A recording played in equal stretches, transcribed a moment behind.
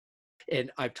And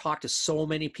I've talked to so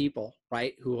many people,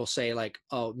 right, who will say like,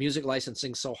 oh, music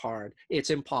licensing's so hard. It's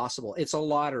impossible. It's a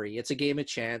lottery. It's a game of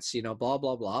chance, blah,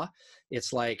 blah, blah.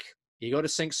 It's like you go to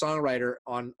Sync Songwriter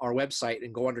on our website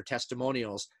and go under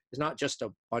testimonials. It's not just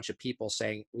a bunch of people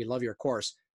saying, we love your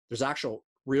course. There's actual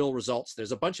real results.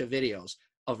 There's a bunch of videos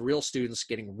of real students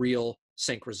getting real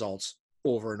sync results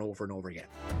over and over and over again.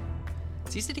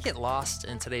 It's easy to get lost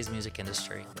in today's music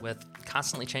industry with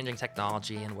constantly changing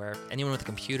technology and where anyone with a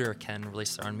computer can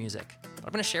release their own music. But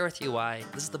I'm going to share with you why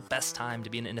this is the best time to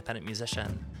be an independent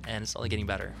musician, and it's only getting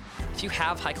better. If you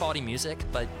have high quality music,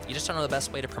 but you just don't know the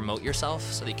best way to promote yourself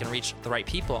so that you can reach the right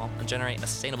people and generate a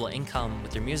sustainable income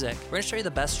with your music, we're going to show you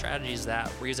the best strategies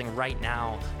that we're using right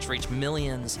now to reach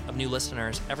millions of new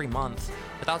listeners every month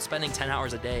without spending 10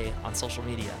 hours a day on social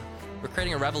media. We're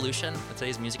creating a revolution in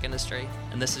today's music industry,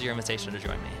 and this is your invitation to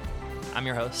join me. I'm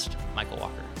your host, Michael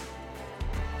Walker.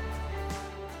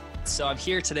 So I'm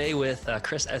here today with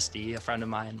Chris SD, a friend of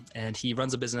mine, and he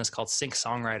runs a business called Sync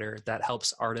Songwriter that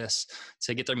helps artists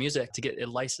to get their music, to get it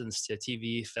licensed to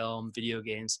TV, film, video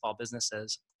games, small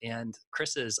businesses. And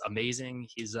Chris is amazing.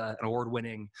 He's an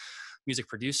award-winning music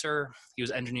producer. He was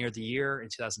Engineer of the Year in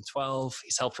 2012.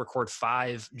 He's helped record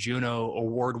 5 Juno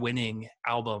award-winning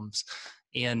albums.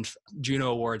 And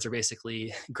Juno Awards are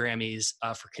basically Grammys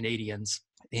for Canadians.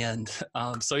 And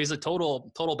so he's a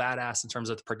total badass in terms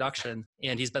of the production.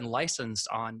 And he's been licensed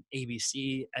on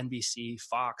ABC, NBC,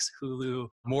 Fox, Hulu,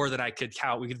 more than I could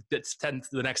count. We could spend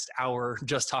the next hour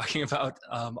just talking about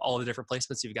all the different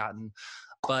placements you've gotten.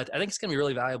 But I think it's going to be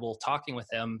really valuable talking with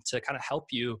him to kind of help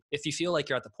you if you feel like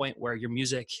you're at the point where your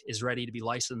music is ready to be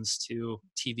licensed to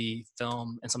TV,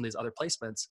 film, and some of these other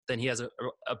placements. Then he has a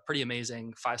pretty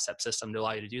amazing 5-step system to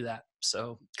allow you to do that.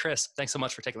 So Chris, thanks so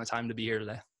much for taking the time to be here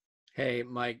today. Hey,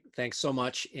 Mike, thanks so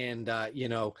much. And,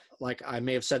 like I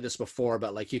may have said this before,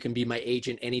 but like you can be my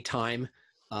agent anytime.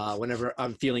 Whenever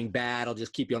I'm feeling bad, I'll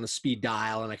just keep you on a speed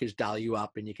dial and I can just dial you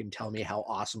up and you can tell me how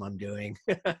awesome I'm doing.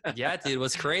 Yeah, dude.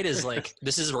 What's great is like,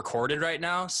 this is recorded right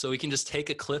now. So we can just take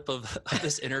a clip of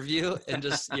this interview and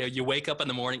just, you wake up in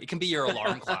the morning. It can be your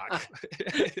alarm clock.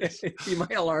 Be my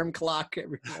alarm clock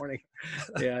every morning.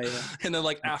 Yeah. And then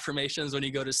like affirmations when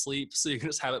you go to sleep. So you can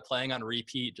just have it playing on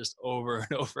repeat just over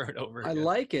and over and over again. I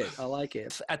like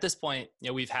it. At this point,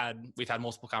 we've had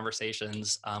multiple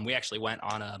conversations. We actually went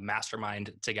on a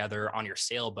mastermind together on your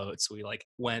sailboat. So we like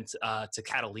went to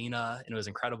Catalina and it was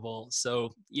incredible.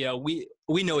 So,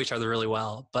 we know each other really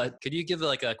well, but could you give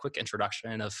like a quick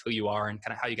introduction of who you are and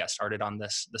kind of how you got started on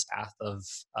this path of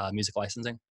music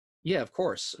licensing? Yeah, of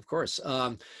course.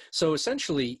 So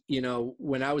essentially,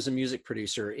 when I was a music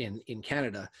producer in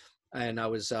Canada and I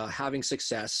was having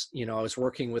success, I was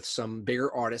working with some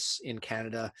bigger artists in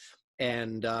Canada.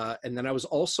 And then I was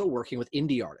also working with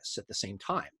indie artists at the same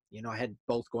time. I had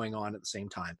both going on at the same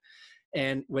time.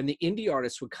 And when the indie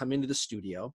artists would come into the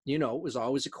studio, it was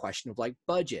always a question of like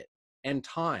budget and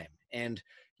time and,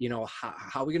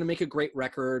 how are we going to make a great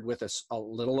record with a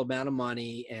little amount of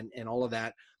money and all of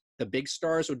that. The big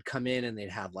stars would come in and they'd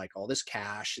have like all this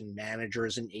cash and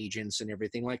managers and agents and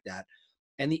everything like that.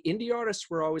 And the indie artists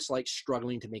were always like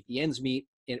struggling to make the ends meet.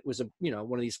 It was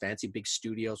one of these fancy big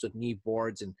studios with Neve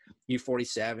boards and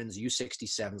U47s,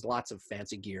 U67s, lots of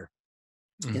fancy gear.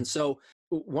 Mm. And so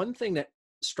one thing that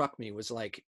struck me was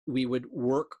like, we would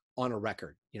work on a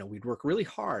record, we'd work really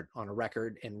hard on a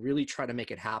record and really try to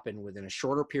make it happen within a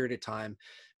shorter period of time,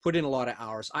 put in a lot of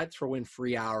hours. I'd throw in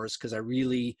free hours because I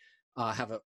really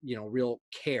have a, real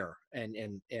care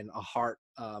and a heart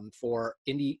for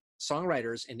indie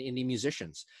songwriters and indie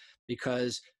musicians,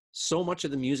 because so much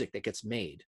of the music that gets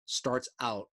made starts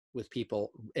out with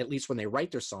people, at least when they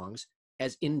write their songs,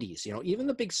 as indies. Even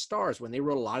the big stars, when they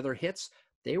wrote a lot of their hits,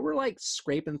 they were like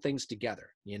scraping things together,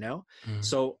 Mm-hmm.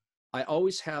 So I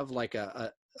always have like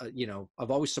I've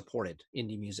always supported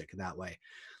indie music that way.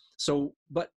 So,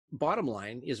 but bottom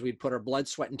line is we'd put our blood,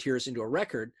 sweat, and tears into a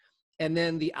record, and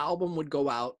then the album would go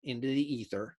out into the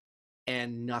ether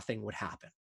and nothing would happen.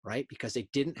 Right? Because they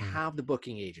didn't have the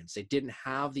booking agents. They didn't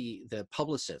have the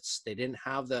publicists.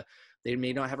 They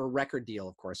may not have a record deal,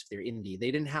 of course, if they're indie. They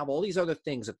didn't have all these other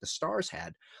things that the stars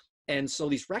had. And so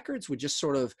these records would just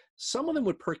sort of, some of them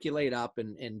would percolate up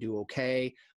and do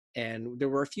okay. And there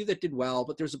were a few that did well,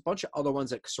 but there's a bunch of other ones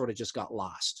that sort of just got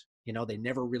lost. They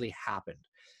never really happened.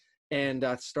 And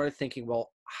I started thinking,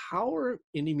 well, how are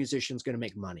indie musicians going to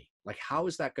make money? Like, how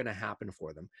is that going to happen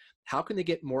for them? How can they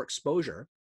get more exposure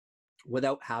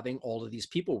without having all of these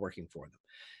people working for them?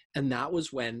 And that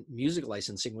was when music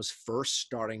licensing was first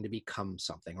starting to become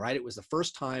something, right? It was the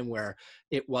first time where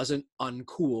it wasn't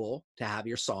uncool to have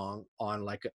your song on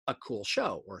like a cool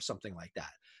show or something like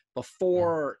that.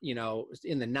 before, you know,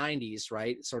 in the 90s,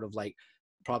 right? Sort of like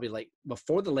probably like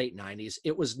before the late 90s,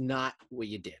 it was not what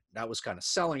you did. That was kind of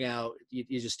selling out.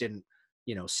 You just didn't,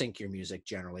 you know, sync your music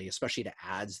generally, especially to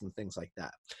ads and things like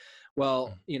that.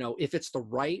 Well, you know, if it's the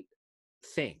right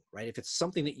thing, right? If it's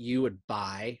something that you would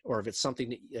buy, or if it's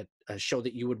something that a show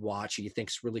that you would watch and you think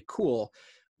is really cool,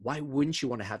 why wouldn't you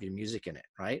want to have your music in it,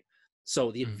 right?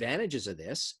 So the advantages of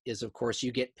this is, of course,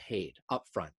 you get paid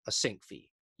upfront, a sync fee.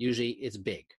 Usually it's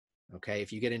big. Okay.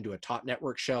 If you get into a top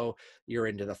network show, you're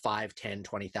into the $5, $10,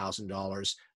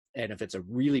 $20,000. And if it's a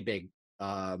really big,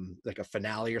 like a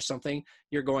finale or something,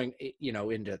 you're going, you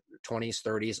know, into 20s,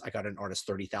 30s. I got an artist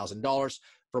 $30,000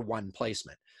 for one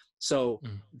placement. So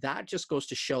that just goes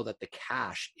to show that the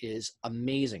cash is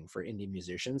amazing for indie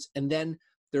musicians. And then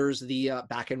there's the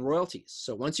back end royalties.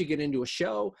 So once you get into a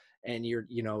show and you're,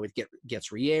 you know, it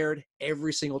gets re-aired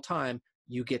every single time,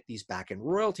 you get these back end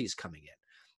royalties coming in,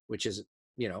 which is,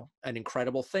 you know, an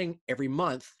incredible thing every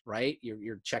month, right?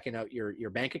 You're checking out your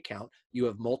bank account. You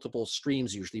have multiple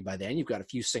streams usually by then. You've got a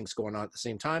few syncs going on at the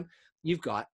same time. You've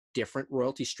got different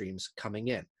royalty streams coming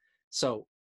in. So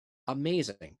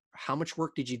amazing. How much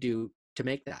work did you do to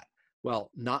make that? Well,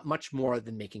 not much more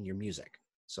than making your music.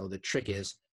 So the trick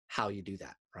is how you do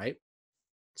that, right?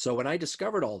 So when I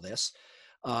discovered all this,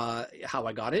 how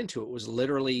I got into it was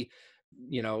literally,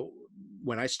 you know,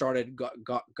 when I started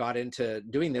got into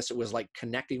doing this, it was like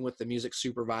connecting with the music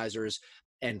supervisors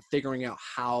and figuring out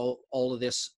how all of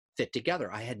this fit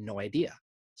together. I had no idea.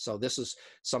 So this is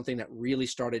something that really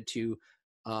started to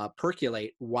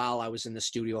percolate while I was in the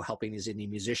studio helping these indie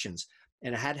musicians.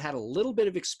 And I had had a little bit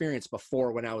of experience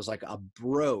before when I was like a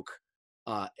broke,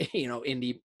 you know,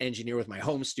 indie engineer with my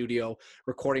home studio,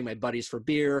 recording my buddies for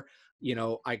beer. You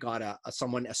know, I got a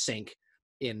sync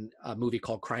in a movie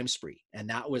called Crime Spree. And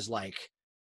that was like,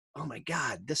 oh my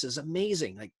God, this is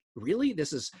amazing. Like, really?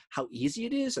 This is how easy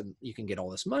it is? And you can get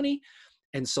all this money.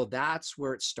 And so that's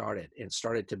where it started. It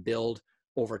started to build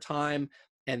over time.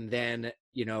 And then,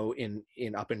 you know,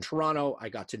 up in Toronto, I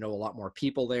got to know a lot more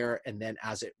people there. And then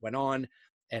as it went on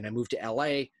and I moved to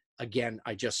LA, again,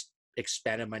 I just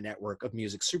expanded my network of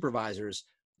music supervisors.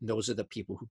 And those are the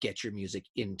people who get your music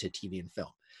into TV and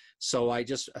film. So I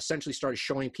just essentially started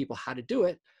showing people how to do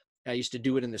it. I used to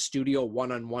do it in the studio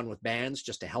one-on-one with bands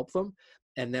just to help them.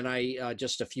 And then I,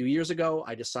 just a few years ago,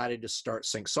 I decided to start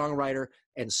Sync Songwriter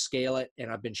and scale it.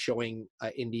 And I've been showing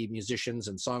indie musicians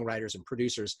and songwriters and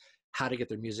producers how to get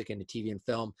their music into TV and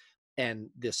film. And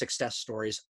the success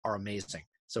stories are amazing.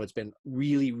 So it's been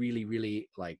really, really, really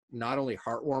like not only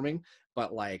heartwarming,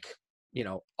 but like, you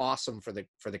know, awesome for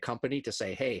the company to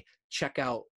say, hey, check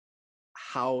out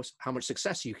how much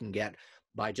success you can get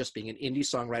by just being an indie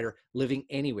songwriter living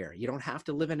anywhere. You don't have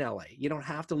to live in LA. You don't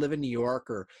have to live in New York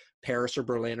or Paris or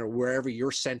Berlin or wherever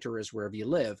your center is, wherever you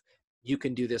live. You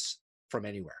can do this from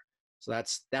anywhere. So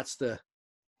that's the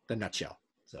nutshell.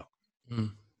 So,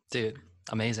 dude,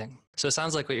 amazing. So it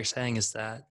sounds like what you're saying is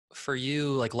that for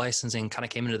you, like licensing kind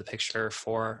of came into the picture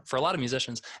for a lot of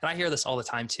musicians. And I hear this all the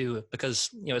time too, because,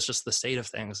 you know, it's just the state of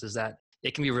things is that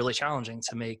it can be really challenging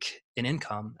to make an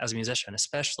income as a musician,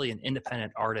 especially an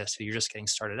independent artist who you're just getting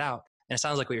started out. And it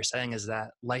sounds like what you're saying is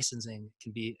that licensing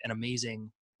can be an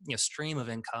amazing, you know, stream of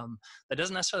income that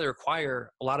doesn't necessarily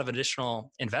require a lot of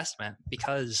additional investment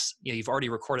because, you know, you've already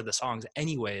recorded the songs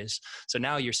anyways. So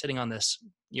now you're sitting on this,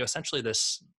 you know, essentially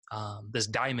this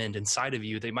diamond inside of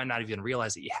you. They might not even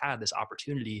realize that you had this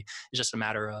opportunity. It's just a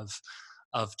matter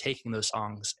of taking those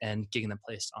songs and getting them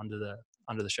placed onto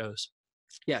the shows.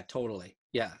 Yeah, totally.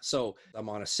 Yeah. So I'm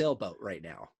on a sailboat right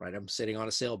now, right? I'm sitting on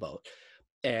a sailboat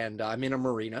and I'm in a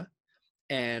marina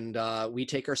and we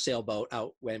take our sailboat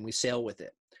out when we sail with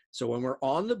it. So when we're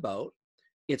on the boat,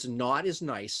 it's not as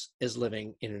nice as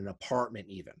living in an apartment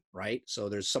even, right? So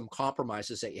there's some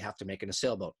compromises that you have to make in a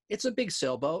sailboat. It's a big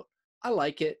sailboat. I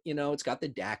like it. You know, it's got the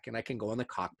deck and I can go in the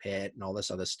cockpit and all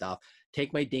this other stuff.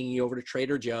 Take my dinghy over to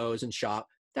Trader Joe's and shop.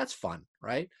 That's fun,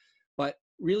 right? But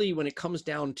really when it comes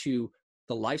down to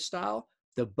the lifestyle,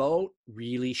 the boat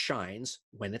really shines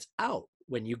when it's out.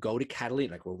 When you go to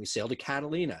Catalina, like when we sail to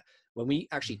Catalina, when we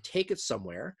actually take it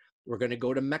somewhere, we're going to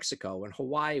go to Mexico and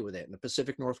Hawaii with it and the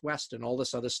Pacific Northwest and all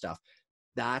this other stuff.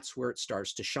 That's where it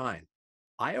starts to shine.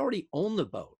 I already own the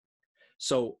boat.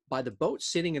 So by the boat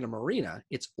sitting in a marina,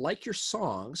 it's like your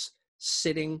songs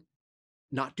sitting,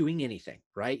 not doing anything,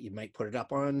 right? You might put it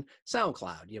up on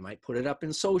SoundCloud. You might put it up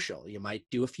in social. You might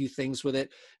do a few things with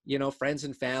it, you know, friends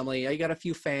and family. You got a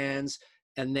few fans,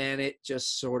 and then it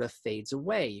just sort of fades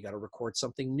away. You got to record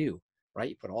something new, right?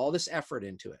 You put all this effort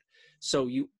into it. So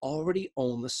you already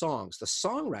own the songs. The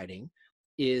songwriting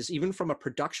is, even from a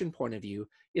production point of view,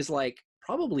 is like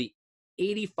probably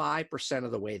 85%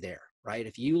 of the way there, right?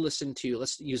 If you listen to,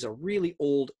 let's use a really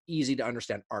old, easy to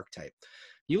understand archetype.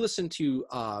 You listen to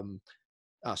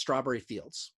Strawberry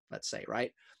Fields, let's say,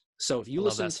 right? So if you I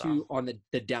love that listen song. to on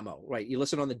the demo, right? You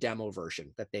listen on the demo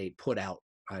version that they put out.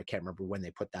 I can't remember when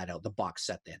they put that out, the box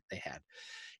set that they had.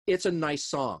 It's a nice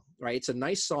song, right? It's a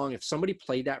nice song. If somebody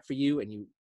played that for you and you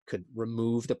could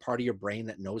remove the part of your brain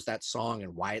that knows that song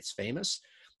and why it's famous,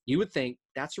 you would think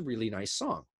that's a really nice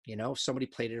song. You know, if somebody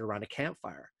played it around a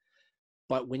campfire.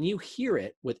 But when you hear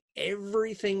it with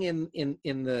everything in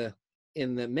the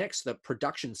mix, the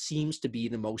production seems to be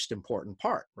the most important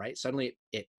part, right? Suddenly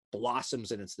it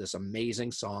blossoms and it's this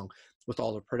amazing song with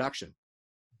all the production.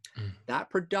 Mm. That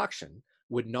production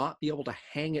would not be able to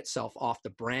hang itself off the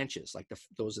branches, like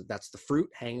that's the fruit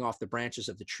hanging off the branches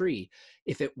of the tree,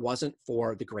 if it wasn't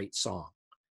for the great song.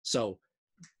 So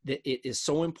it is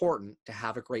so important to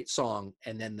have a great song,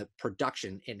 and then the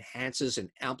production enhances and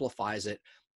amplifies it.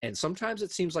 And sometimes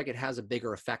it seems like it has a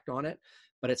bigger effect on it,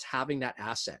 but it's having that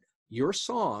asset. Your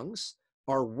songs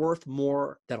are worth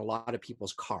more than a lot of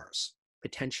people's cars,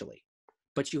 potentially,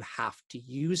 but you have to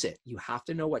use it. You have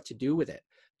to know what to do with it.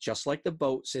 Just like the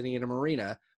boat sitting in a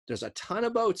marina, there's a ton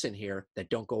of boats in here that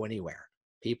don't go anywhere.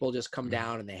 People just come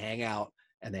down and they hang out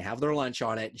and they have their lunch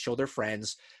on it and show their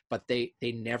friends, but they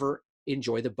never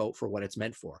enjoy the boat for what it's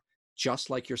meant for.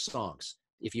 Just like your songs.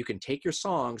 If you can take your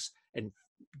songs and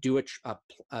do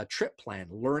a trip plan,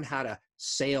 learn how to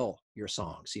sail your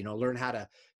songs, you know, learn how to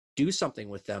do something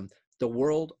with them, the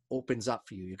world opens up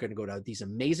for you. You're going to go to these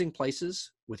amazing places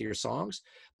with your songs.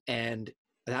 And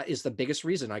that is the biggest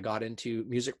reason I got into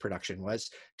music production, was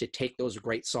to take those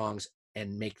great songs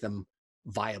and make them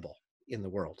viable in the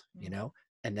world, you know?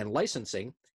 And then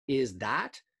licensing is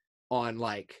that on,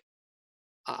 like,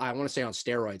 I want to say on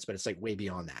steroids, but it's like way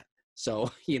beyond that.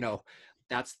 So, you know,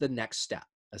 that's the next step,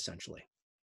 essentially.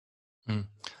 Mm.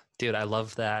 Dude, I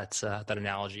love that that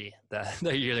analogy that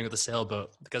you're using with the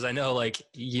sailboat, because I know, like,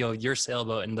 you know, your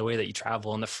sailboat and the way that you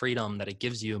travel and the freedom that it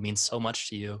gives you means so much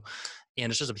to you, and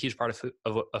it's just a huge part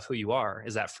of who you are,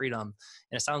 is that freedom.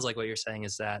 And it sounds like what you're saying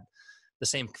is that the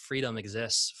same freedom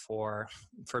exists for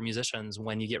musicians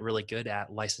when you get really good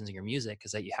at licensing your music,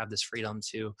 is that you have this freedom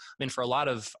to, I mean, for a lot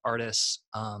of artists,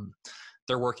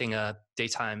 they're working a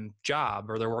daytime job,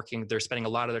 or they're spending a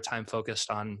lot of their time focused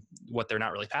on what they're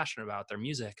not really passionate about, their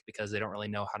music, because they don't really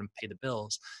know how to pay the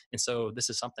bills. And so this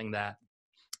is something that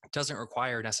doesn't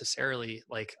require necessarily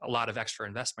like a lot of extra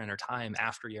investment or time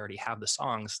after you already have the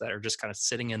songs that are just kind of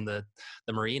sitting in the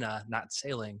marina, not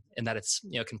sailing, and that it's,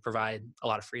 you know, can provide a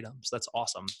lot of freedom. So that's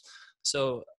awesome.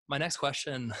 So my next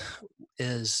question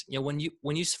is, you know,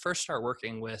 when you first start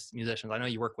working with musicians, I know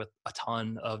you work with a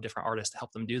ton of different artists to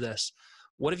help them do this.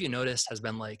 What have you noticed has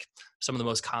been like some of the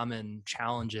most common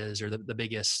challenges or the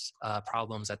biggest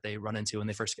problems that they run into when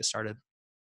they first get started?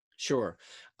 Sure.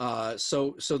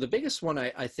 So the biggest one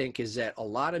I think is that a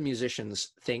lot of musicians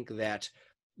think that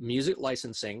music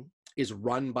licensing is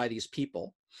run by these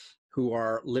people who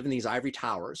live in these ivory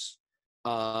towers,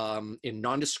 in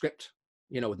nondescript,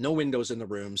 you know, with no windows in the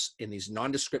rooms, in these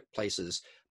nondescript places,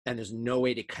 and there's no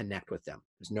way to connect with them.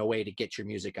 There's no way to get your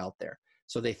music out there.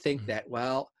 So they think that,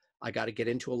 well, I got to get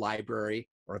into a library,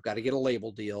 or I've got to get a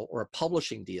label deal or a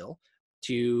publishing deal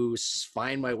to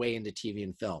find my way into TV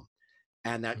and film.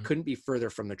 And that couldn't be further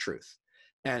from the truth.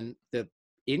 And the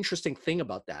interesting thing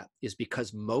about that is,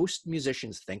 because most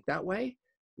musicians think that way,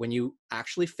 when you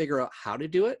actually figure out how to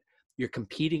do it, you're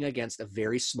competing against a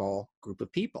very small group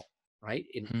of people, right?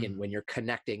 In when you're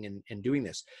connecting and doing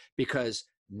this, because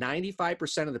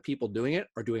 95% of the people doing it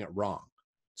are doing it wrong.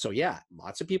 So yeah,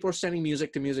 lots of people are sending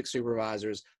music to music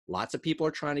supervisors. Lots of people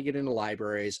are trying to get into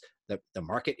libraries. The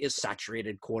market is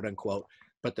saturated, quote unquote.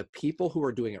 But the people who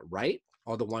are doing it right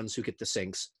are the ones who get the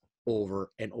syncs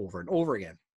over and over and over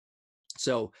again.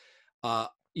 So,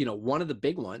 you know, one of the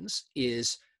big ones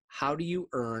is, how do you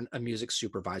earn a music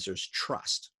supervisor's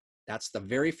trust? That's the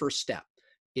very first step,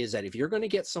 is that if you're going to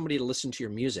get somebody to listen to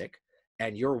your music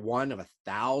and you're one of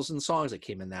 1,000 songs that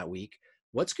came in that week,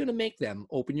 what's going to make them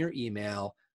open your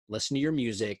email, listen to your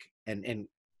music, and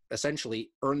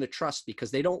essentially earn the trust? Because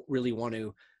they don't really want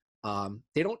to,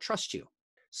 they don't trust you.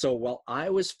 So while I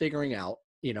was figuring out,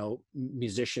 you know,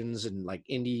 musicians and like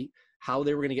indie, how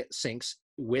they were going to get syncs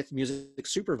with music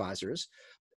supervisors,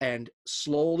 and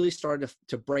slowly started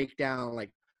to break down,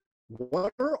 like,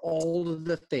 what are all of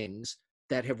the things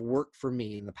that have worked for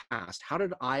me in the past? How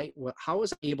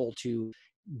was I able to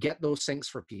get those syncs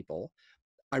for people?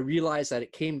 I realized that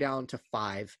it came down to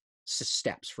 5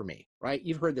 steps for me, right?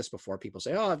 You've heard this before. People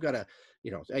say, oh, I've got to,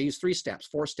 you know, I use 3 steps,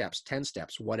 4 steps, 10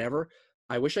 steps, whatever.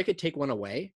 I wish I could take one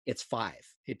away. It's 5.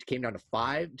 It came down to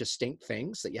 5 distinct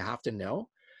things that you have to know.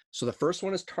 So the first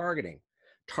one is targeting.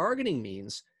 Targeting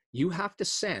means you have to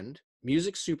send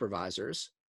music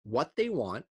supervisors what they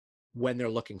want when they're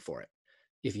looking for it.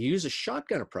 If you use a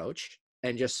shotgun approach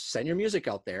and just send your music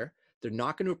out there, they're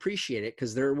not going to appreciate it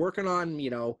because they're working on,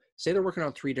 say they're working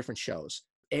on 3 different shows.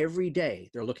 Every day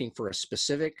they're looking for a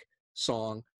specific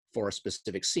song for a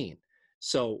specific scene.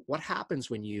 So what happens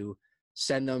when you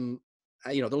send them,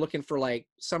 they're looking for like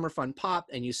summer fun pop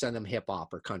and you send them hip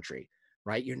hop or country,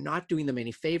 right? You're not doing them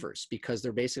any favors because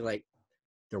they're basically like,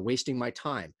 they're wasting my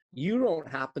time. You don't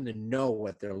happen to know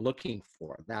what they're looking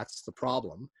for. That's the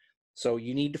problem. So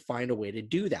you need to find a way to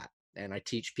do that. And I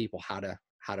teach people how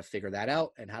to figure that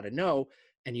out and how to know.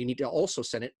 And you need to also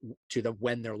send it to them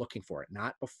when they're looking for it,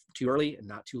 not too early and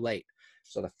not too late.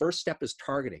 So the first step is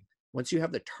targeting. Once you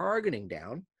have the targeting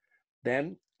down,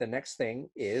 then the next thing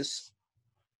is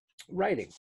writing.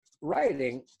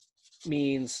 Writing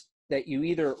means that you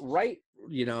either write,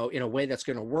 in a way that's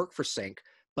going to work for sync,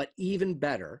 but even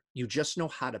better, you just know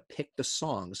how to pick the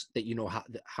songs that you know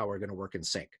how are going to work in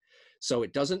sync. So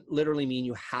it doesn't literally mean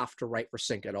you have to write for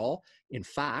sync at all. In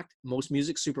fact, most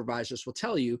music supervisors will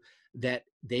tell you that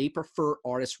they prefer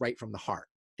artists write from the heart.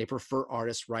 They prefer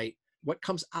artists write what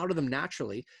comes out of them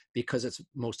naturally because it's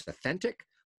most authentic,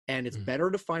 and it's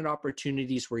better to find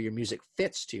opportunities where your music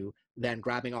fits to than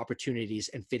grabbing opportunities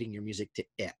and fitting your music to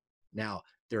it. Now,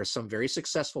 there are some very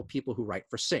successful people who write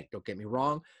for sync. Don't get me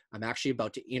wrong. I'm actually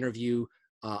about to interview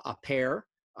a pair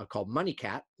called Money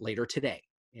Cat later today,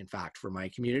 in fact, for my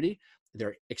community.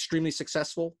 They're extremely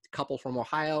successful. Couple from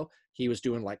Ohio. He was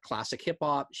doing like classic hip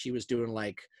hop. She was doing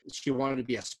she wanted to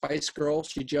be a Spice Girl,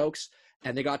 she jokes.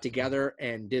 And they got together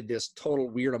and did this total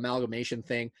weird amalgamation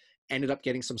thing, ended up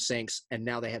getting some syncs. And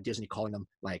now they have Disney calling them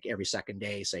like every second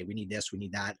day, say, we need this, we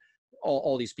need that.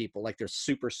 All these people, like they're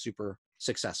super, super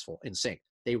successful in sync.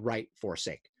 They write for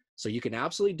sync. So you can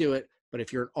absolutely do it. But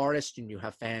if you're an artist and you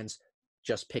have fans,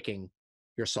 just picking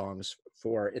your songs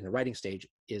in the writing stage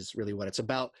is really what it's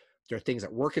about. There are things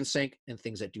that work in sync and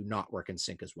things that do not work in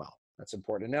sync as well. That's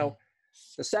important to know.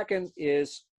 The second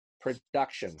is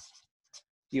production.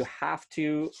 You have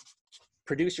to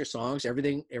produce your songs.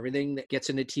 Everything that gets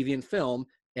into TV and film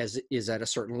is at a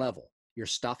certain level. Your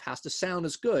stuff has to sound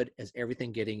as good as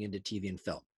everything getting into TV and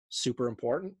film. Super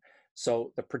important.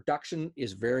 So the production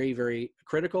is very, very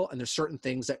critical, and there's certain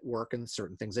things that work and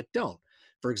certain things that don't.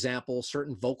 For example,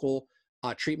 certain vocal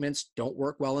treatments don't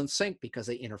work well in sync because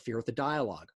they interfere with the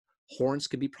dialogue. Horns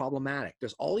can be problematic.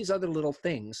 There's all these other little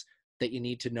things that you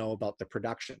need to know about the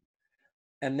production.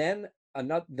 And then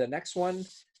the next one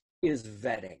is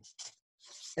vetting.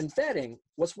 And vetting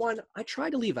was one I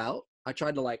tried to leave out. I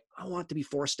tried to I want it to be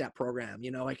 4-step program.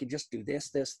 I could just do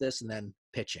this, and then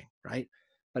pitching, right?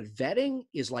 But vetting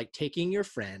is like taking your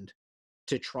friend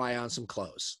to try on some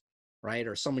clothes, right?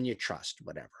 Or someone you trust,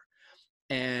 whatever.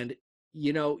 And,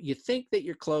 you think that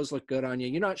your clothes look good on you.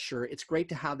 You're not sure. It's great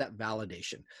to have that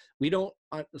validation. We don't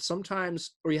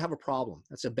sometimes, or you have a problem.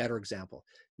 That's a better example.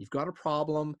 You've got a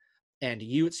problem and to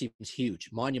you, it seems huge,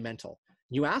 monumental.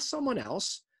 You ask someone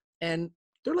else and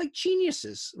they're like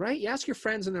geniuses, right? You ask your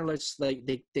friends and they're like,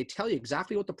 they tell you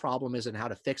exactly what the problem is and how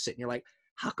to fix it. And you're like,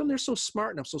 how come they're so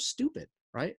smart and I'm so stupid,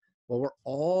 right? Well, we're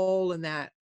all in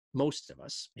that, most of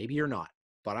us. Maybe you're not,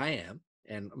 but I am.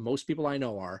 And most people I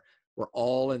know are. We're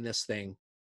all in this thing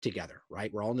together,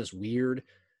 right? We're all in this weird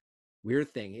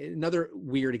thing. Another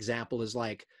weird example is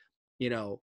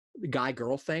the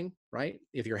guy-girl thing, right?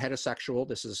 If you're heterosexual,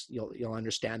 this is, you'll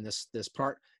understand this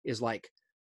part is like,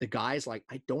 the guy's like,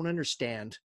 I don't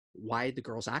understand why the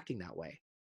girl's acting that way.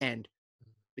 And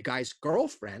the guy's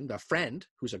girlfriend, the friend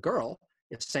who's a girl,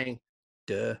 is saying,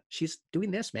 duh, she's doing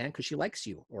this, man, because she likes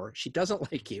you or she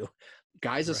doesn't like you.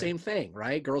 Guys, the same thing,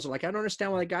 right? Girls are like, I don't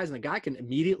understand why the guys, and the guy can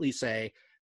immediately say,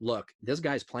 look, this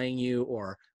guy's playing you,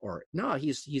 or no,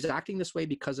 he's acting this way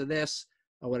because of this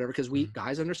or whatever, because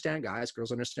guys understand guys,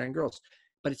 girls understand girls.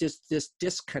 But it's just this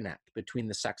disconnect between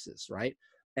the sexes, right?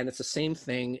 And it's the same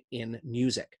thing in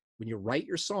music. When you write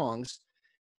your songs,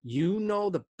 you know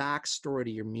the backstory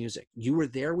to your music. You were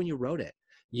there when you wrote it.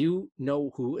 You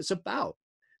know who it's about.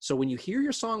 So when you hear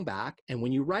your song back and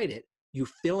when you write it, you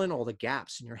fill in all the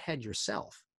gaps in your head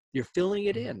yourself. You're filling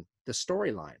it in, the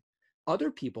storyline.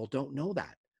 Other people don't know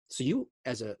that. So you,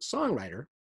 as a songwriter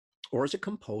or as a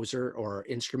composer or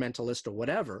instrumentalist or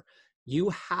whatever, you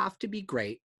have to be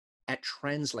great at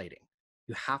translating.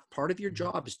 Part of your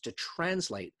job is to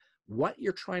translate what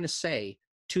you're trying to say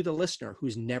to the listener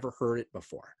who's never heard it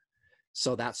before.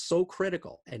 So that's so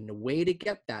critical. And the way to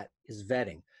get that is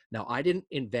vetting. Now, I didn't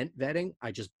invent vetting.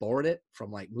 I just borrowed it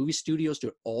from like movie studios, do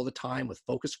it all the time with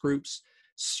focus groups,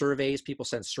 surveys. People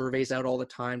send surveys out all the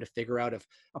time to figure out if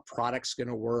a product's going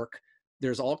to work.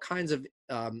 There's all kinds of,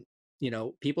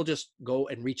 people just go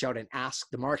and reach out and ask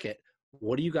the market,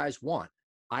 what do you guys want?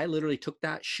 I literally took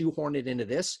that, shoehorned it into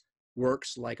this,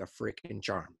 works like a freaking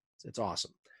charm. It's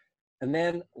awesome. And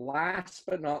then last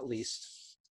but not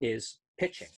least is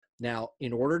pitching. Now,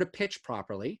 in order to pitch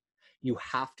properly, you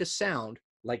have to sound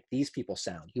like these people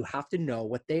sound. You have to know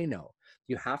what they know.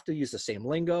 You have to use the same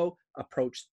lingo,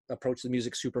 approach the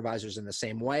music supervisors in the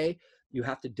same way. You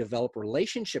have to develop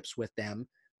relationships with them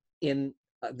in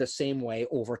the same way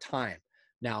over time.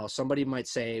 Now, somebody might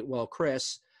say, well,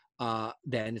 Chris,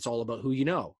 then it's all about who you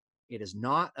know. It is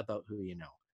not about who you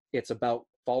know. It's about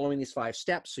following these 5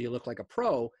 steps so you look like a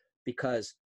pro,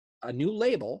 because a new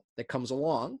label that comes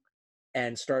along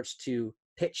and starts to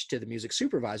pitch to the music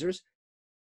supervisors,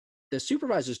 the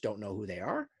supervisors don't know who they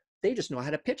are. They just know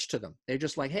how to pitch to them. They're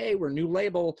just like, hey, we're a new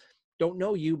label, don't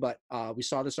know you, but we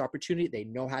saw this opportunity. They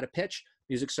know how to pitch.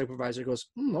 Music supervisor goes,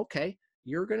 okay,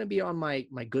 you're going to be on my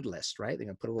good list, right? They're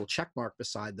going to put a little check mark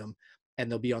beside them and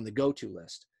they'll be on the go-to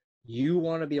list. You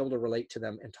want to be able to relate to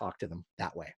them and talk to them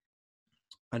that way.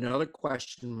 Another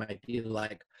question might be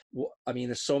like, well, I mean,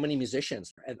 there's so many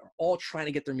musicians and they're all trying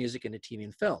to get their music into TV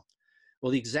and film.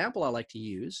 Well, the example I like to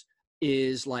use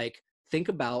is like, think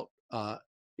about,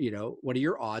 what are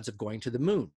your odds of going to the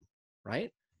moon,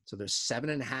 right? So there's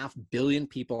 7.5 billion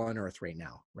people on Earth right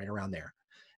now, right around there.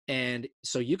 And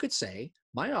so you could say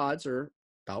my odds are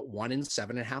about 1 in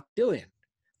 7.5 billion.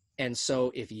 And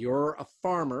so if you're a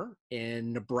farmer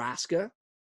in Nebraska,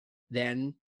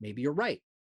 then maybe you're right.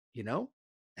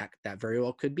 That very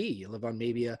well could be. You live on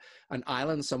maybe an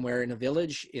island somewhere in a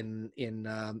village in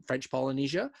French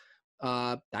Polynesia.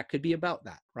 That could be about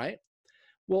that, right?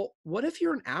 Well, what if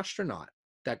you're an astronaut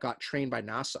that got trained by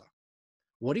NASA?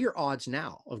 What are your odds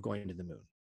now of going to the moon?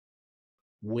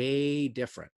 Way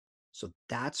different. So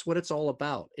that's what it's all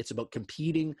about. It's about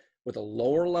competing with a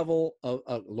lower level of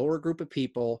a lower group of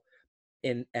people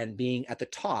and being at the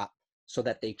top so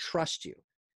that they trust you.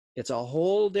 It's a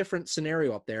whole different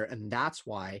scenario up there. And that's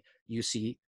why you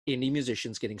see indie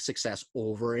musicians getting success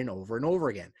over and over and over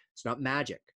again. It's not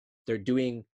magic. They're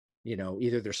doing,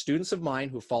 either they're students of mine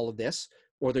who followed this,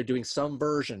 or they're doing some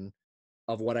version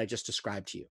of what I just described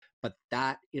to you. But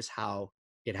that is how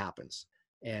it happens.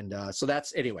 And so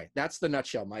that's the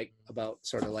nutshell, Mike, about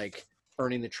sort of like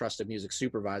earning the trust of music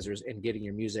supervisors and getting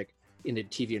your music into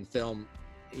TV and film,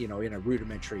 in a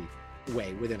rudimentary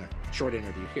way within a short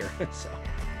interview here. So.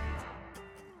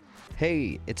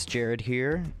 Hey, it's Jared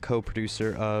here,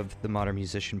 co-producer of the Modern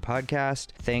Musician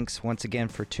Podcast. Thanks once again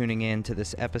for tuning in to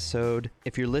this episode.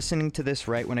 If you're listening to this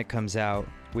right when it comes out,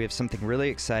 we have something really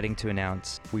exciting to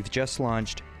announce. We've just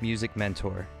launched Music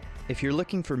Mentor. If you're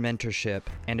looking for mentorship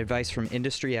and advice from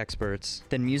industry experts,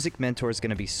 then Music Mentor is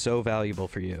going to be so valuable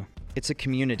for you. It's a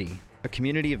community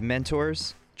of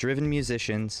mentors, driven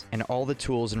musicians, and all the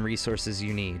tools and resources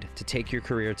you need to take your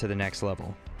career to the next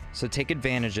level. So take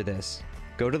advantage of this.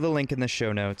 Go to the link in the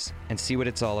show notes and see what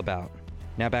it's all about.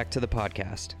 Now back to the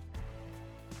podcast.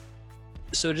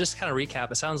 So just kind of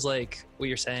recap, it sounds like what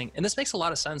you're saying, and this makes a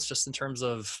lot of sense just in terms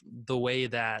of the way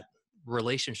that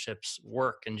relationships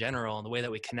work in general and the way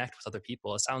that we connect with other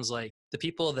people. It sounds like the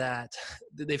people that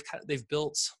they've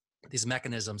built these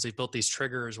mechanisms, they've built these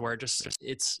triggers where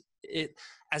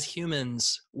as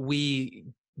humans, we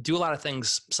do a lot of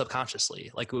things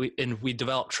subconsciously, we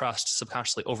develop trust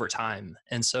subconsciously over time.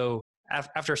 And so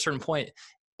after a certain point,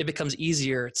 it becomes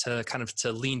easier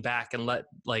to lean back and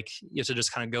to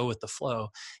just kind of go with the flow.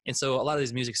 And so a lot of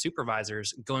these music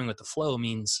supervisors going with the flow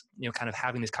means, kind of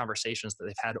having these conversations that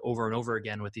they've had over and over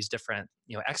again with these different,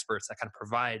 experts that kind of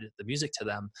provide the music to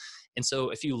them. And so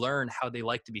if you learn how they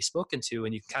like to be spoken to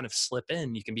and you can kind of slip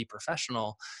in, you can be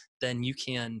professional, then you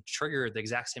can trigger the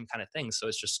exact same kind of thing. So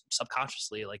it's just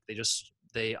subconsciously,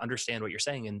 they understand what you're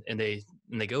saying and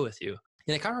they go with you.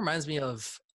 And it kind of reminds me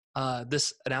of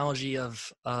this analogy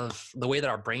of the way that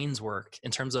our brains work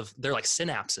in terms of they're like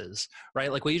synapses,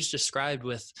 right? Like what you just described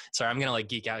sorry, I'm going to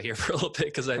geek out here for a little bit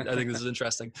because I think this is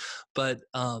interesting, but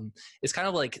it's kind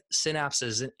of like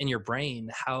synapses in your brain,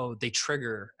 how they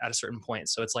trigger at a certain point.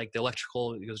 So it's like the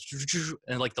electrical, it goes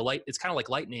and like the light, it's kind of like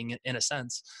lightning in a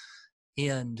sense.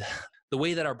 And the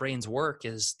way that our brains work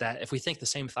is that if we think the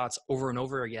same thoughts over and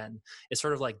over again, it's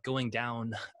sort of like going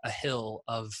down a hill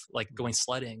of like going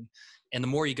sledding. And the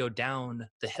more you go down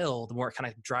the hill, the more it kind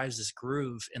of drives this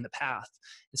groove in the path.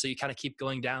 And so you kind of keep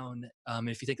going down.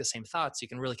 If you think the same thoughts, you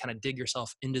can really kind of dig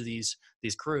yourself into these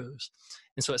grooves.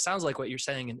 And so it sounds like what you're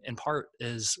saying in part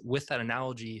is, with that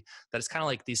analogy, that it's kind of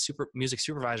like these music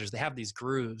supervisors, they have these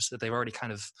grooves that they've already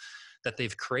that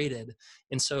they've created.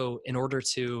 And so in order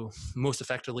to most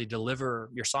effectively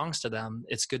deliver your songs to them,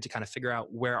 it's good to kind of figure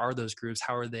out where are those grooves,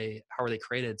 how are they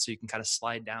created, so you can kind of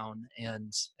slide down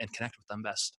and connect with them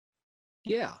best.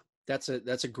 Yeah, that's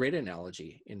a great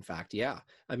analogy. In fact, yeah.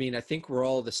 I mean, I think we're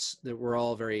all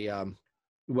very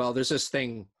well. There's this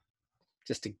thing,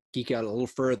 just to geek out a little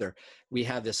further. We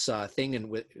have this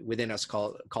thing within us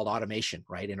called automation,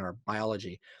 right, in our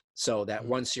biology. So that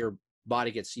once your body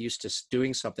gets used to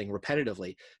doing something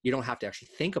repetitively, you don't have to actually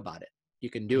think about it. You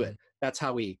can do it. That's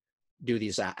how we do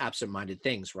these absent-minded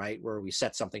things, right? Where we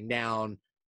set something down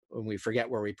and we forget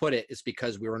where we put it. It's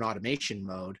because we were in automation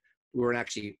mode. We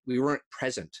weren't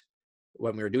present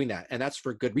when we were doing that. And that's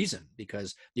for good reason,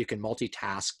 because you can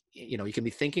multitask. You can be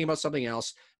thinking about something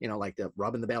else, like the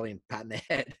rubbing the belly and patting the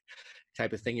head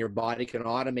type of thing. Your body can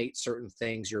automate certain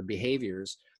things, your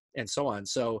behaviors, and so on.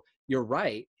 So you're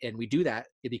right. And we do that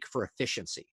for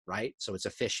efficiency, right? So it's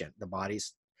efficient. The body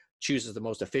chooses the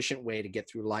most efficient way to get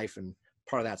through life. And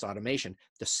part of that's automation.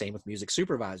 The same with music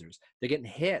supervisors. They're getting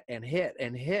hit and hit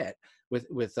and hit with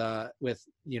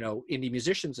indie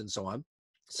musicians and so on.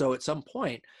 So at some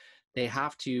point they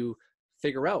have to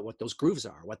figure out what those grooves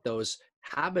are, what those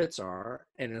habits are.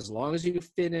 And as long as you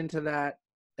fit into that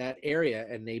area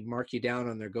and they mark you down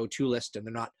on their go-to list and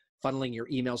they're not funneling your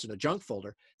emails in a junk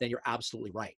folder, then you're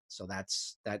absolutely right. So that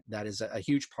is a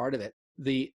huge part of it.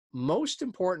 The most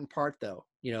important part, though,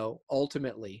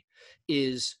 ultimately,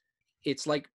 is it's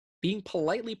like being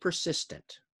politely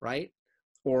persistent, right?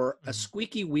 Or a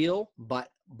squeaky wheel, but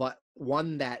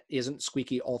one that isn't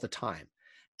squeaky all the time.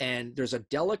 And there's a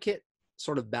delicate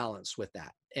sort of balance with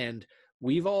that. And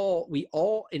we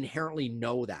all inherently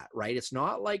know that, right? It's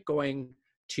not like going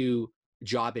to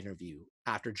job interview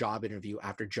after job interview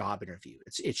after job interview.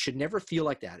 It should never feel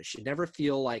like that. It should never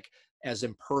feel like as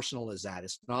impersonal as that.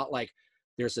 It's not like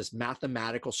there's this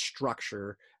mathematical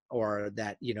structure, or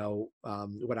that,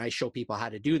 when I show people how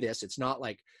to do this, it's not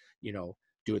like,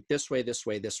 do it this way, this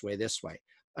way, this way, this way.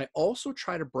 I also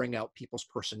try to bring out people's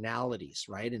personalities,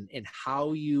 right? And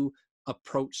how you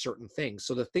approach certain things.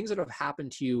 So the things that have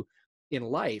happened to you in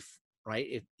life,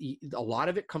 right? A lot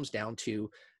of it comes down to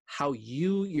how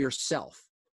you yourself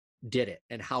did it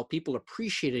and how people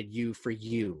appreciated you for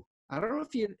you. I don't know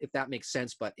if that makes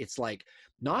sense, but it's like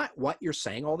not what you're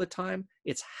saying all the time.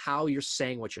 It's how you're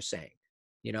saying what you're saying.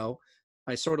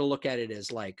 I sort of look at it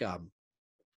as like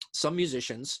some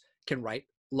musicians can write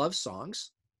love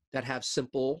songs that have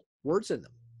simple words in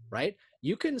them, right?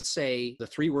 You can say the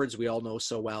 3 words we all know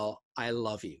so well, I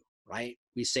love you, right?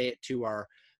 We say it to our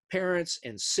parents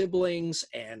and siblings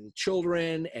and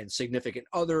children and significant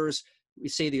others. We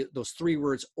say those 3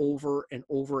 words over and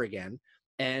over again.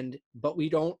 But we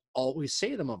don't always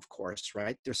say them, of course,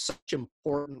 right? They're such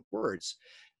important words.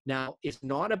 Now, it's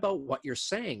not about what you're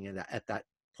saying at that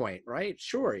point, right?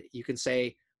 Sure, you can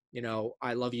say,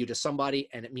 I love you to somebody,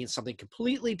 and it means something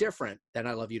completely different than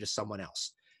I love you to someone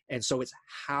else. And so it's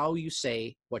how you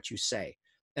say what you say.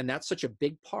 And that's such a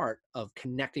big part of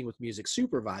connecting with music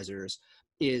supervisors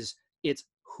is it's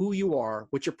who you are,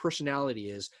 what your personality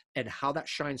is, and how that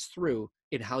shines through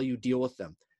in how you deal with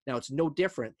them. Now, it's no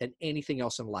different than anything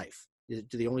else in life.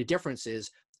 The only difference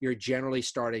is you're generally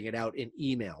starting it out in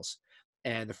emails.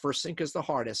 And the first sync is the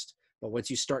hardest, but once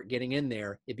you start getting in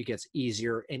there, it gets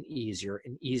easier and easier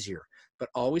and easier. But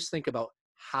always think about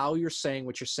how you're saying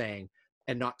what you're saying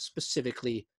and not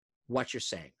specifically what you're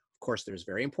saying. Of course, there's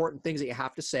very important things that you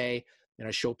have to say. And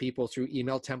I show people through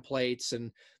email templates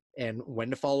and when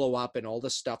to follow up and all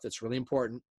this stuff that's really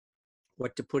important,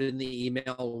 what to put in the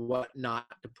email, what not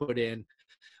to put in.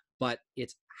 But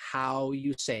it's how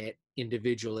you say it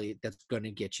individually that's going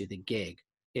to get you the gig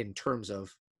in terms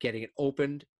of getting it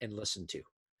opened and listened to.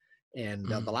 And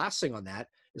the last thing on that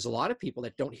is a lot of people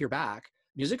that don't hear back,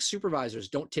 music supervisors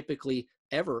don't typically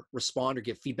ever respond or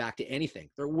give feedback to anything.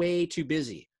 They're way too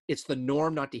busy. It's the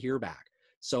norm not to hear back.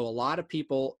 So a lot of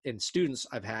people and students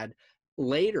I've had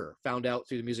later found out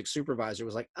through the music supervisor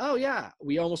was like, oh yeah,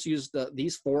 we almost used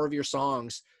these 4 of your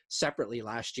songs separately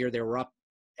last year. They were up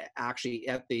actually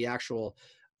at the actual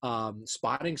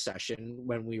spotting session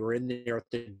when we were in there with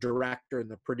the director and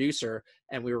the producer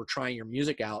and we were trying your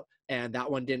music out, and that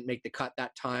one didn't make the cut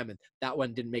that time and that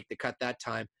one didn't make the cut that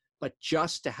time. but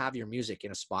just to have your music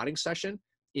in a spotting session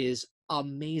is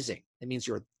amazing. It means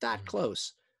you're that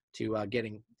close to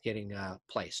getting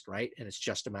placed, right? And it's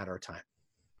just a matter of time.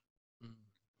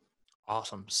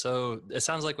 Awesome. So it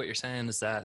sounds like what you're saying is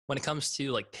that when it comes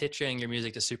to like pitching your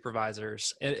music to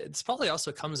supervisors, it's probably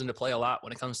also comes into play a lot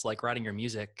when it comes to like writing your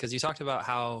music, because you talked about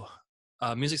how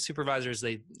music supervisors,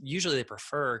 they usually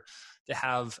prefer to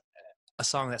have a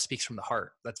song that speaks from the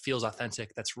heart, that feels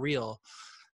authentic, that's real.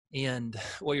 And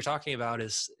what you're talking about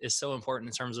is so important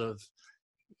in terms of,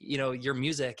 you know, your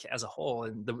music as a whole,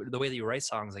 and the way that you write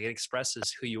songs, like it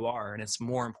expresses who you are, and it's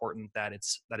more important that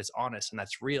it's honest and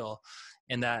that's real,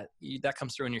 and that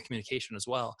comes through in your communication as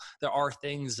well. There are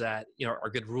things that, you know, are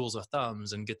good rules of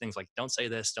thumbs and good things like don't say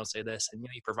this, and you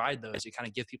know, you provide those, you kind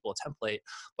of give people a template,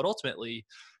 but ultimately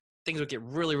things would get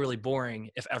really, really boring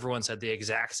if everyone said the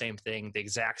exact same thing, the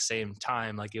exact same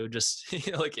time. Like it would just,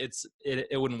 you know, like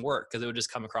it wouldn't work, because it would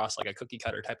just come across like a cookie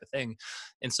cutter type of thing.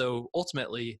 And so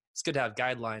ultimately it's good to have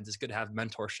guidelines. It's good to have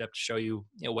mentorship to show you,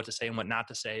 you know, what to say and what not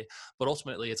to say. But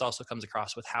ultimately it also comes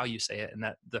across with how you say it, and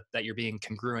that you're being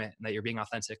congruent and that you're being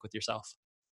authentic with yourself.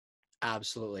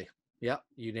 Absolutely. Yep.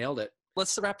 You nailed it.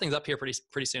 Let's wrap things up here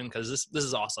pretty soon, because this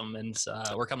is awesome, and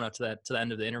we're coming up to the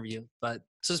end of the interview. But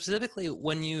so specifically,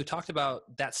 when you talked about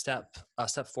that step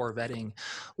 4 vetting,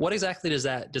 what exactly does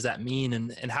that mean,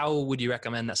 and how would you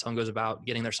recommend that someone goes about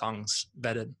getting their songs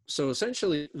vetted? So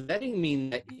essentially, vetting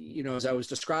means that, you know, as I was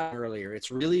describing earlier,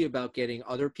 it's really about getting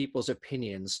other people's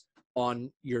opinions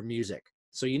on your music.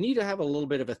 So you need to have a little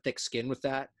bit of a thick skin with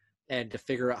that, and to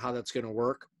figure out how that's going to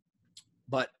work.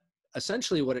 But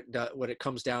essentially what it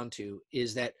comes down to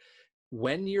is that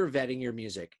when you're vetting your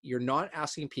music, you're not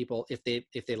asking people if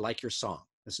they like your song.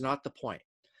 That's not the point.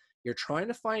 You're trying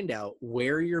to find out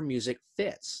where your music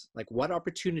fits, like what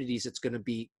opportunities it's going to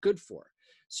be good for.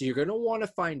 So you're going to want to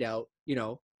find out, you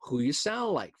know, who you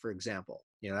sound like, for example.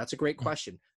 You know, that's a great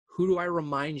question. Who do I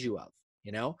remind you of?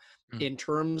 You know, in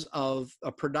terms of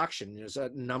a production, there's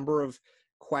a number of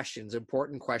questions,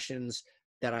 important questions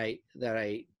that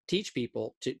I teach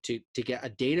people to get a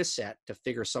data set to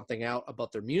figure something out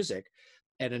about their music.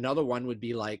 And another one would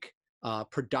be like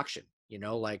production, you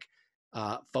know, like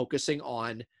focusing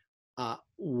on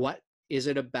what is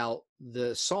it about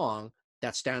the song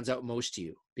that stands out most to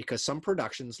you, because some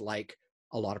productions like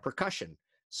a lot of percussion,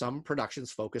 some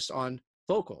productions focus on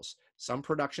vocals, some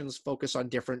productions focus on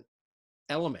different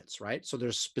elements, right? So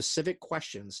there's specific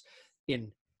questions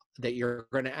in that you're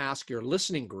going to ask your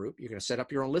listening group. You're going to set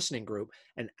up your own listening group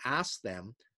and ask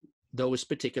them those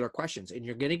particular questions. And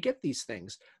you're going to get these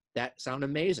things that sound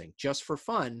amazing just for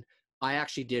fun. I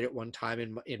actually did it one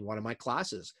time in one of my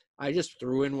classes. I just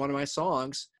threw in one of my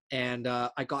songs, and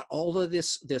I got all of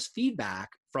this feedback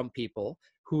from people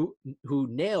who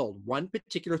nailed one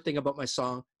particular thing about my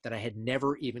song that I had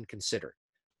never even considered.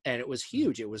 And it was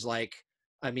huge. It was like,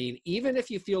 I mean, even if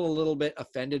you feel a little bit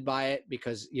offended by it,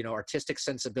 because, you know, artistic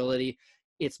sensibility,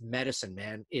 it's medicine,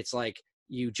 man. It's like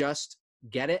you just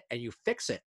get it and you fix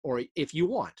it, or if you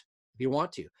want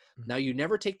to. Now, you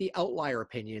never take the outlier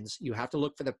opinions. You have to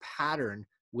look for the pattern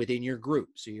within your group.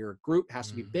 So your group has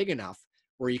to be big enough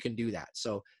where you can do that.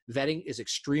 So vetting is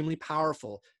extremely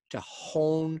powerful to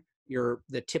hone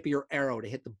the tip of your arrow to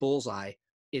hit the bullseye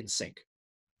in sync.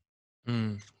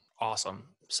 Awesome.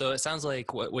 So it sounds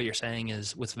like what you're saying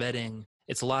is, with vetting,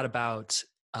 it's a lot about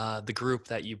the group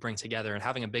that you bring together, and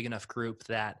having a big enough group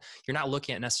that you're not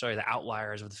looking at necessarily the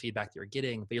outliers of the feedback that you're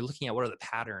getting, but you're looking at what are the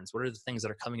patterns, what are the things that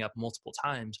are coming up multiple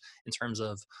times in terms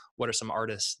of what are some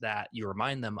artists that you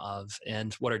remind them of,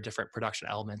 and what are different production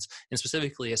elements. And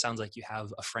specifically, it sounds like you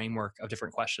have a framework of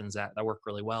different questions that work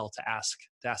really well to ask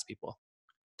people.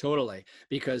 Totally.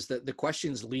 Because the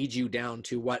questions lead you down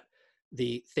to what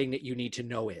the thing that you need to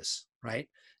know is, right?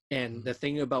 And the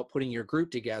thing about putting your group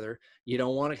together, you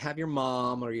don't want to have your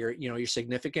mom or your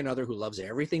significant other who loves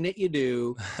everything that you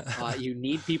do. You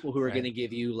need people who are going to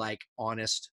give you like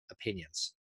honest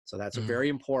opinions. So that's very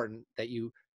important that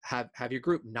you have your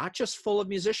group not just full of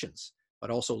musicians, but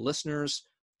also listeners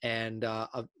and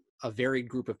a varied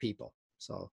group of people.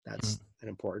 So that's an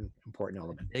important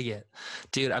element. Dig it.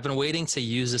 Dude, I've been waiting to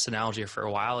use this analogy for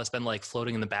a while. It's been like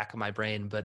floating in the back of my brain,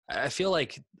 but I feel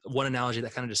like one analogy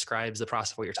that kind of describes the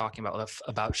process of what you're talking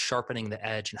about sharpening the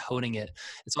edge and honing it.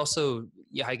 It's also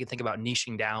how you can think about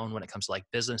niching down when it comes to like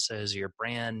businesses or your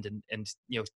brand, and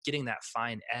getting that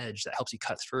fine edge that helps you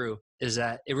cut through. Is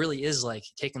that it really is like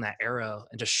taking that arrow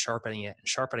and just sharpening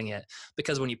it,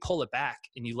 because when you pull it back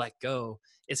and you let go,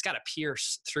 it's got to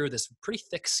pierce through this pretty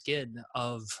thick skin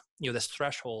of this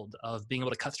threshold of being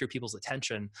able to cut through people's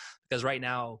attention. Because right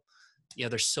now,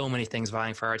 there's so many things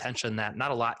vying for our attention that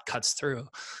not a lot cuts through.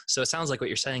 So it sounds like what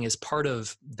you're saying is part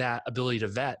of that ability to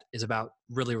vet is about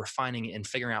really refining and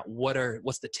figuring out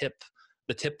what's the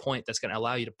tip point that's going to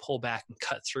allow you to pull back and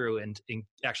cut through and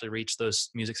actually reach those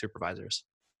music supervisors.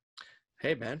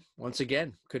 Hey man, once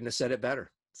again, couldn't have said it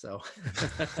better. So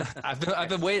I've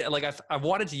been waiting, like I've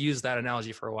wanted to use that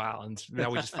analogy for a while, and now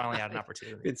we just finally had an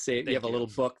opportunity. You'd say you have a little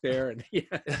book there, and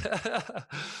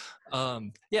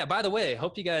yeah. By the way,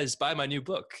 hope you guys buy my new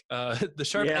book, The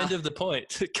Sharp End of the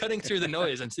Point: Cutting Through the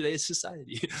Noise in Today's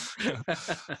Society.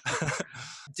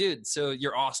 Dude, so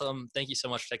you're awesome. Thank you so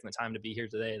much for taking the time to be here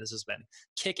today. This has been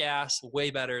kick-ass,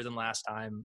 way better than last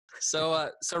time. So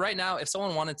right now, if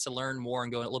someone wanted to learn more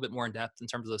and go a little bit more in depth in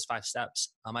terms of those 5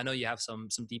 steps, I know you have some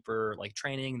deeper like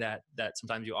training that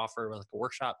sometimes you offer, like a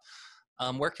workshop.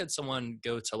 Where could someone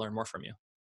go to learn more from you?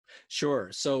 Sure.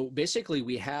 So basically,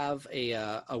 we have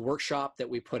a workshop that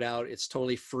we put out. It's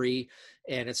totally free,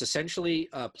 and it's essentially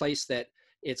a place that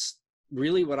it's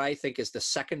really what I think is the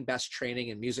second best training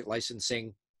in music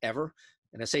licensing ever.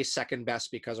 And I say second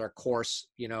best because our course,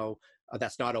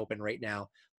 that's not open right now,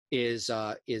 is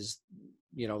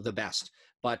the best.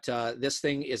 But this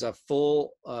thing is a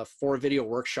full 4-video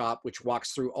workshop which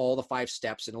walks through all the 5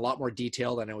 steps in a lot more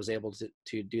detail than I was able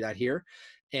to do that here.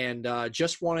 And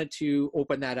just wanted to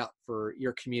open that up for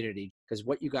your community, because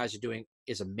what you guys are doing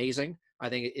is amazing. I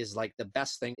think it is like the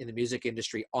best thing in the music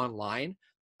industry online,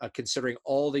 considering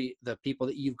all the people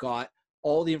that you've got,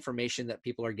 all the information that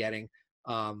people are getting.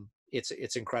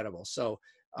 It's incredible. So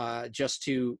just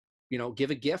to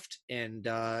give a gift, and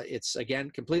it's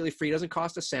again completely free, doesn't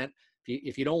cost a cent.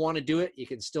 If you don't want to do it, you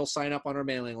can still sign up on our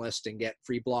mailing list and get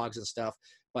free blogs and stuff.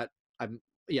 But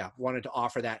wanted to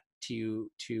offer that to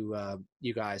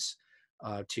you guys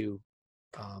to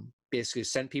basically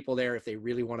send people there if they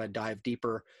really want to dive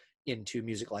deeper into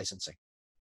music licensing.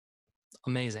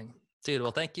 Amazing. Dude,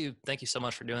 well, thank you so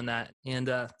much for doing that. And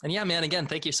yeah, man, again,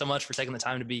 thank you so much for taking the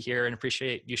time to be here, and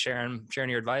appreciate you sharing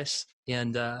your advice.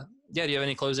 And do you have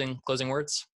any closing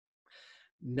words?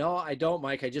 No, I don't,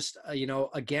 Mike. I just,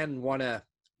 again, want to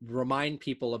remind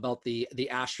people about the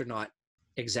astronaut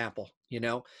example,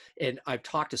 and I've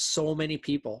talked to so many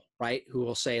people, right, who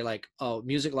will say like, oh,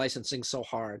 music licensing so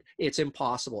hard. It's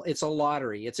impossible. It's a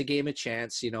lottery. It's a game of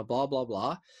chance, blah, blah,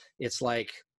 blah. It's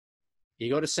like,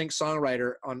 you go to Sync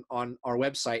Songwriter on our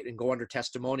website and go under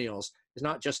testimonials. It's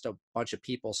not just a bunch of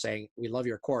people saying, we love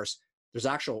your course. There's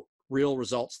actual real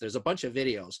results. There's a bunch of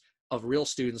videos of real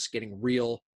students getting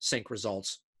real sync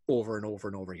results over and over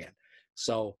and over again.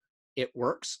 So it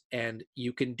works, and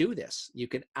you can do this. You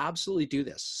can absolutely do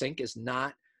this. Sync is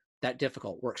not that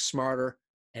difficult. Work smarter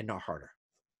and not harder.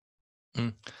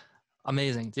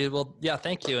 Amazing, dude. Well, yeah,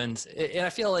 thank you. And I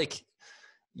feel like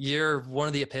you're one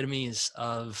of the epitomes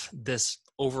of this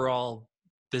overall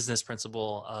business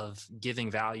principle of giving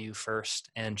value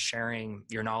first and sharing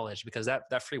your knowledge, because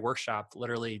that free workshop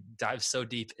literally dives so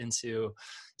deep into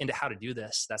how to do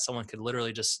this that someone could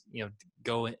literally just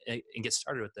go and get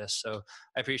started with this. So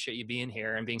I appreciate you being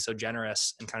here and being so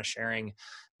generous and kind of sharing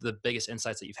the biggest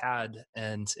insights that you've had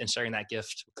and sharing that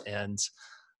gift. And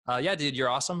yeah, dude, you're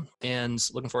awesome, and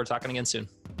looking forward to talking again soon.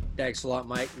 Thanks a lot,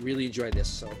 Mike. Really enjoyed this.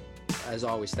 So as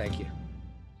always, thank you.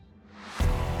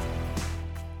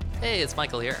 Hey, it's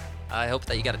Michael here. I hope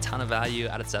that you got a ton of value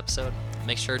out of this episode.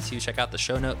 Make sure to check out the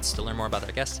show notes to learn more about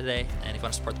our guest today. And if you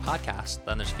want to support the podcast,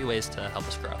 then there's a few ways to help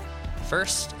us grow.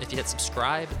 First, if you hit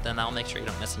subscribe, then that'll make sure you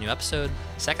don't miss a new episode.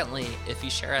 Secondly, if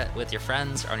you share it with your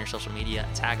friends or on your social media,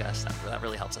 tag us. That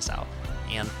really helps us out.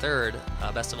 And third,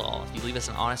 best of all, if you leave us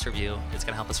an honest review, it's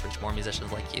going to help us reach more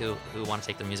musicians like you who want to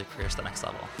take their music careers to the next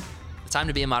level. The time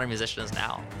to be a modern musician is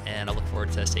now, and I look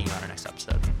forward to seeing you on our next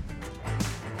episode.